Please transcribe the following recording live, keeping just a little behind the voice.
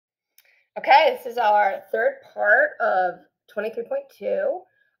Okay, this is our third part of 23.2.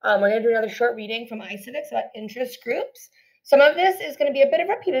 We're going to do another short reading from iCivics about interest groups. Some of this is going to be a bit of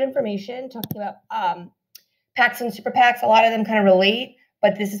repeated information, talking about PACs and super PACs. A lot of them kind of relate,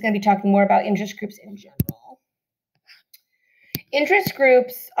 but this is going to be talking more about interest groups in general. Interest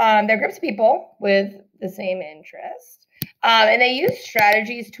groups, they're groups of people with the same interest, and they use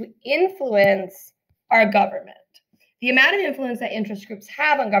strategies to influence our government. The amount of influence that interest groups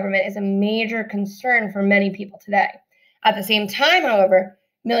have on government is a major concern for many people today. At the same time, however,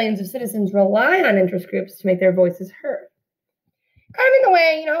 millions of citizens rely on interest groups to make their voices heard. Kind of in the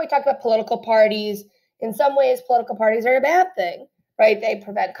way, we talk about political parties. In some ways, political parties are a bad thing, right? They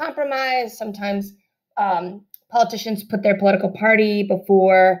prevent compromise. Sometimes politicians put their political party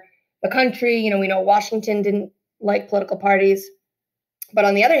before the country. We know Washington didn't like political parties. But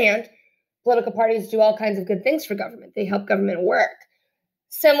on the other hand, political parties do all kinds of good things for government. They help government work.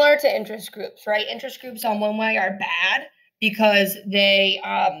 Similar to interest groups, right? Interest groups on one way are bad because they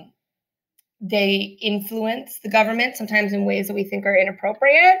influence the government, sometimes in ways that we think are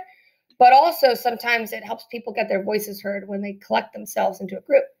inappropriate, but also sometimes it helps people get their voices heard when they collect themselves into a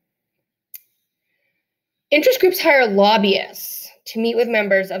group. Interest groups hire lobbyists to meet with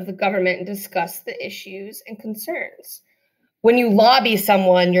members of the government and discuss the issues and concerns. When you lobby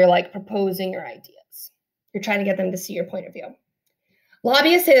someone, you're like proposing your ideas. You're trying to get them to see your point of view.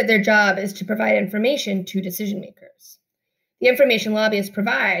 Lobbyists say that their job is to provide information to decision makers. The information lobbyists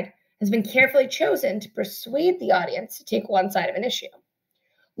provide has been carefully chosen to persuade the audience to take one side of an issue.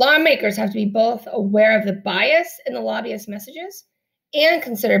 Lawmakers have to be both aware of the bias in the lobbyist messages and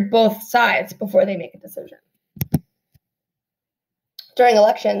consider both sides before they make a decision. During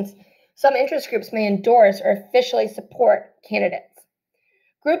elections, some interest groups may endorse or officially support candidates.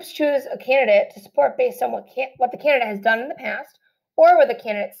 Groups choose a candidate to support based on what the candidate has done in the past or where the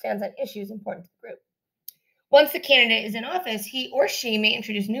candidate stands on issues important to the group. Once the candidate is in office, he or she may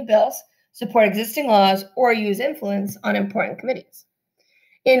introduce new bills, support existing laws, or use influence on important committees.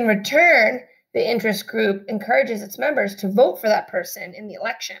 In return, the interest group encourages its members to vote for that person in the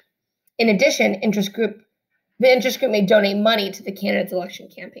election. In addition, the interest group may donate money to the candidate's election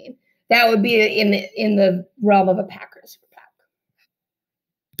campaign. That would be in the realm of a PAC or a super PAC.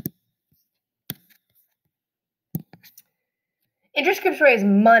 Interest groups raise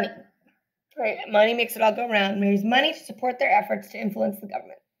money. Right? Money makes it all go around. Raise money to support their efforts to influence the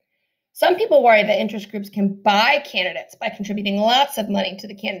government. Some people worry that interest groups can buy candidates by contributing lots of money to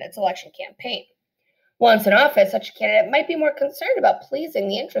the candidate's election campaign. Once in office, such a candidate might be more concerned about pleasing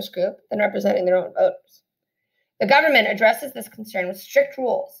the interest group than representing their own voters. The government addresses this concern with strict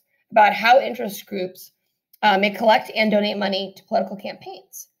rules about how interest groups may collect and donate money to political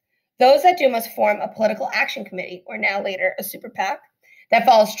campaigns. Those that do must form a political action committee, or now later a super PAC, that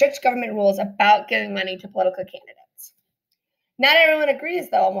follows strict government rules about giving money to political candidates. Not everyone agrees,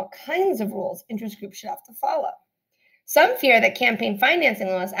 though, on what kinds of rules interest groups should have to follow. Some fear that campaign financing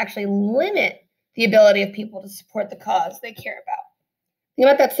laws actually limit the ability of people to support the cause they care about. Think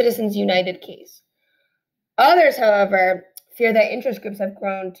about that Citizens United case. Others, however, fear that interest groups have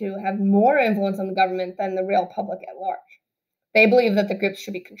grown to have more influence on the government than the real public at large. They believe that the groups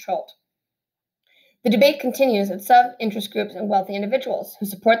should be controlled. The debate continues as some interest groups and wealthy individuals who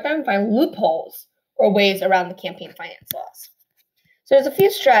support them find loopholes or ways around the campaign finance laws. So there's a few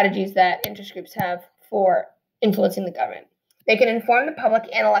strategies that interest groups have for influencing the government. They can inform the public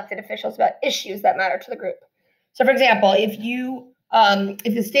and elected officials about issues that matter to the group. So, for example, if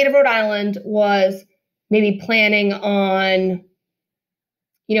the state of Rhode Island was maybe planning on,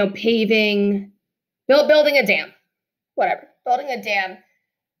 building a dam, building a dam,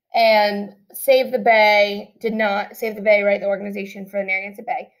 and Save the Bay did not, Save the Bay, right, the organization for the Narragansett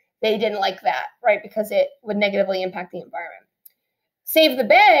Bay, they didn't like that, right, because it would negatively impact the environment. Save the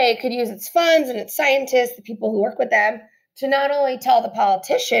Bay could use its funds and its scientists, the people who work with them, to not only tell the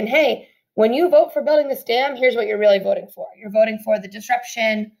politician, hey, when you vote for building this dam, here's what you're really voting for. You're voting for the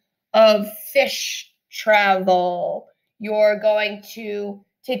disruption of fish travel. You're going to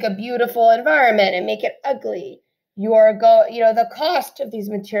take a beautiful environment and make it ugly. The cost of these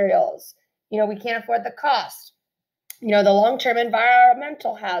materials, we can't afford the cost. The long-term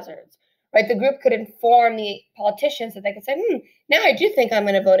environmental hazards, right? The group could inform the politicians that they could say, now I do think I'm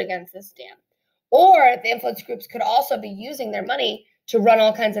going to vote against this dam. Or the influence groups could also be using their money to run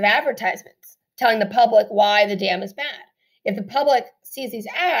all kinds of advertisements, telling the public why the dam is bad. If the public sees these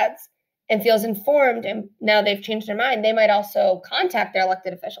ads and feels informed and now they've changed their mind, they might also contact their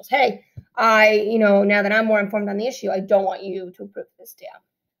elected officials. Hey, now that I'm more informed on the issue, I don't want you to approve this dam.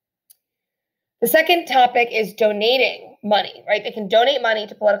 The second topic is donating money, right? They can donate money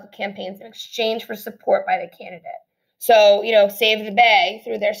to political campaigns in exchange for support by the candidate. So, Save the Bay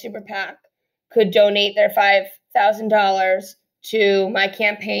through their super PAC could donate their $5,000 to my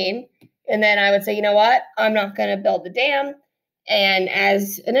campaign. And then I would say, you know what? I'm not going to build the dam. And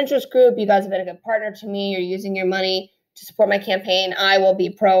as an interest group, you guys have been a good partner to me. You're using your money to support my campaign. I will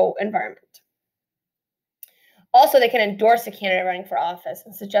be pro-environment. Also, they can endorse a candidate running for office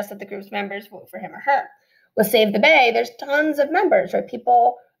and suggest that the group's members vote for him or her. With Save the Bay, there's tons of members, right?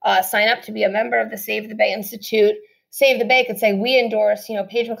 People sign up to be a member of the Save the Bay Institute. Save the Bay could say, we endorse,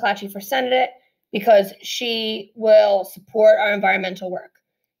 Paige McClatchy for Senate because she will support our environmental work.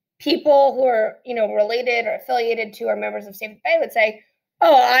 People who are, related or affiliated to or members of Save the Bay would say,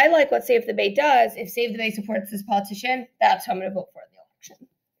 oh, I like what Save the Bay does. If Save the Bay supports this politician, that's who I'm going to vote for in the election.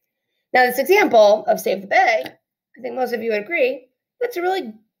 Now, this example of Save the Bay, I think most of you would agree, that's a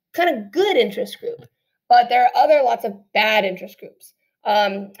really kind of good interest group. But there are other lots of bad interest groups.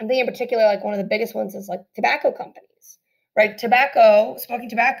 I'm thinking in particular, like one of the biggest ones is like tobacco companies, right? Smoking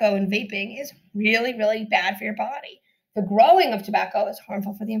tobacco and vaping is really, really bad for your body. The growing of tobacco is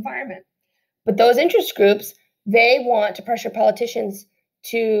harmful for the environment. But those interest groups, they want to pressure politicians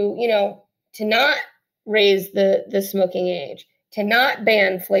to, to not raise the smoking age, to not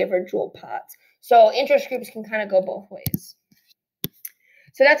ban flavored Juul pods. So interest groups can kind of go both ways.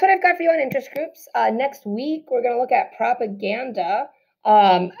 So that's what I've got for you on interest groups. Next week, we're going to look at propaganda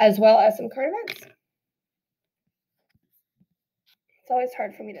as well as some current events. It's always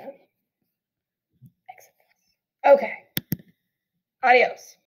hard for me to exit this. Okay. Adios.